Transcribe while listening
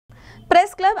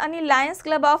Press club आणि Lions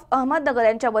club of Ahmednagar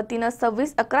यांच्या वतीने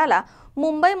 26/11ला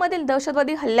मुंबईमधील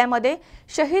दहशतवादी हल्ल्यामध्ये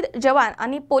शहीद जवान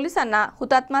आणि पोलिसांना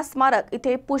हुतात्मा स्मारक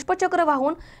इथे पुष्पचक्र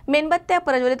वाहून मेणबत्त्या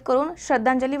प्रज्वलित करून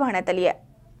श्रद्धांजली वाहण्यात आली आहे।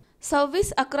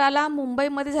 26/11ला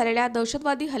मुंबईमध्ये झालेल्या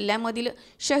दहशतवादी हल्ल्यामधील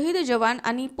शहीद जवान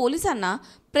आणि पोलिसांना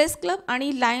प्रेस क्लब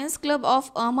आणि लायन्स क्लब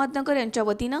ऑफ अहमदनगर यांच्या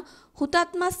वतीने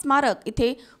हुतात्मा स्मारक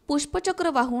इथे पुष्पचक्र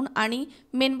वाहून आणि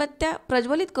मेणबत्त्या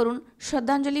प्रज्वलित करून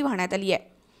श्रद्धांजली वाहण्यात आली आहे।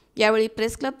 यावेळी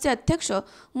प्रेस क्लबचे अध्यक्ष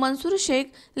मंसूर शेख,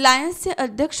 लायन्सचे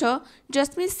अध्यक्ष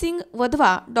जसमीत सिंग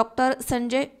वधवा, डॉक्टर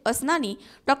संजय असनानी,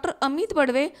 डॉक्टर अमित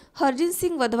बडवे, हरजित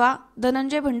सिंग वधवा,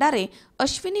 धनंजय भंडारे,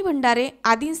 अश्विनी भंडारे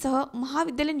आदींसह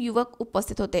महाविद्यालयीन युवक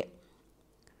उपस्थित होते।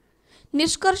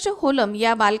 निष्कर्ष होलम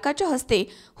या बालकाच्या हस्ते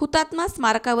हुतात्मा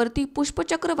स्मारकावरती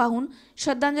पुष्पचक्र वाहून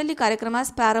श्रद्धांजली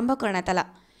कार्यक्रमास प्रारंभ करण्यात आला।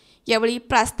 यावेळी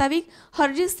प्रास्ताविक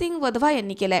हरजित सिंग वधवा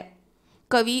यांनी केलाय।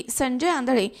 कवी संजय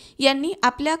आंधळे यांनी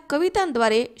आपल्या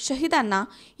कवितांद्वारे शहीदांना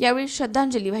यावेळी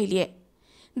श्रद्धांजली वाहिली आहे।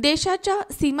 देशाच्या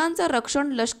सीमांचं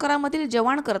रक्षण लष्करामधील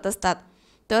जवान करत असतात,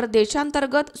 तर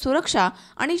देशांतर्गत सुरक्षा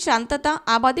आणि शांतता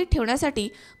अबाधित ठेवण्यासाठी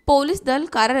पोलीस दल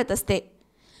कार्यरत असते।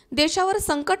 देशावर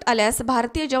संकट आल्यास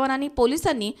भारतीय जवान आणि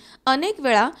पोलिसांनी अनेक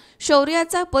वेळा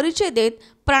शौर्याचा परिचय देत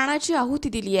प्राणाची आहुती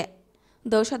दिली आहे।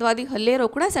 दहशतवादी हल्ले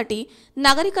रोखण्यासाठी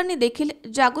नागरिकांनी देखील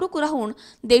जागरूक राहून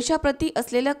देशाप्रती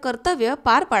असलेलं कर्तव्य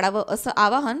पार पाडावं असं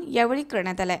आवाहन यावेळी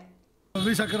करण्यात आलंय।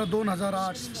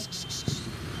 26/11/2008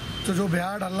 चा जो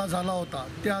भ्याड हल्ला झाला होता,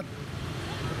 त्यात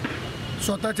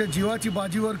स्वतःच्या जीवाची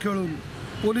बाजीवर खेळून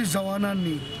पोलीस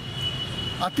जवानांनी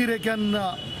अतिरेक्यांना,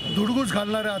 धुडगूस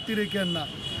घालणाऱ्या अतिरेक्यांना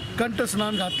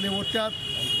कंठस्नान घातले व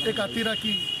त्यात एक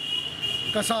अतिरेकी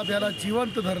कसा याला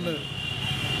जिवंत धरलं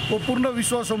व पूर्ण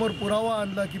विश्वासमोर पुरावा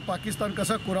आणला की पाकिस्तान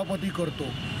कसा कुरापती करतो।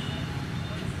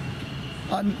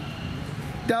 आणि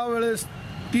त्यावेळेस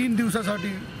 3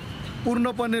 दिवसासाठी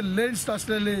पूर्णपणे लेन्स्ड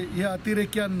असलेले या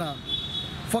अतिरेक्यांना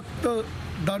फक्त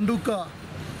दांडुका,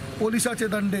 पोलिसाचे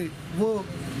दंडे व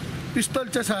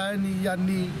पिस्तलच्या सहाय्याने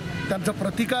यांनी त्यांचा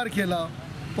प्रतिकार केला,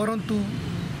 परंतु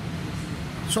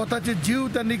स्वतःचे जीव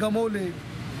त्यांनी गमावले,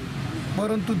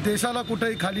 परंतु देशाला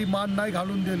कुठेही खाली मान नाही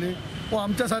घालून दिले व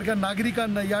आमच्यासारख्या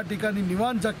नागरिकांना या ठिकाणी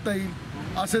निवांत जगता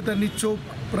येईल असे त्यांनी चोख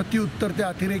प्रत्युत्तर त्या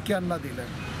अतिरेक्यांना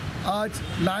दिलं। आज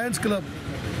लायन्स क्लब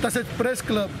तसेच प्रेस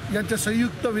क्लब यांच्या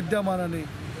संयुक्त विद्यमानाने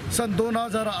सन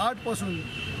 2008 पासून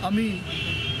आम्ही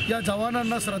या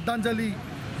जवानांना श्रद्धांजली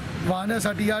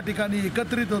वाहण्यासाठी या ठिकाणी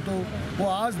एकत्रित होतो व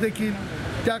आज देखील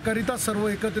त्याकरिता सर्व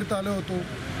एकत्रित आलो होतो।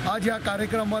 आज या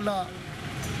कार्यक्रमाला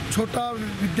छोटा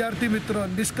विद्यार्थी मित्र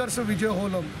निष्कर्ष विजय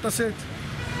होलम तसेच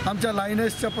आमच्या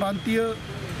लायन्सच्या प्रांतीय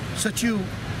सचिव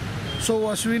सौ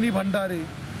अश्विनी भंडारे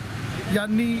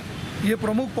यांनी हे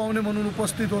प्रमुख पाहुणे म्हणून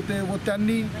उपस्थित होते व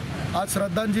त्यांनी आज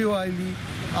श्रद्धांजली वाहिली।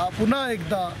 पुन्हा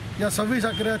एकदा या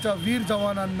 26/11च्या वीर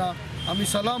जवानांना आम्ही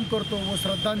सलाम करतो व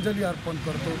श्रद्धांजली अर्पण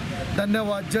करतो।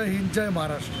 धन्यवाद। जय हिंद, जय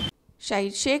महाराष्ट्र।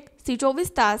 शाहीद शेख,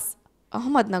 C24 तास,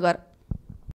 अहमदनगर।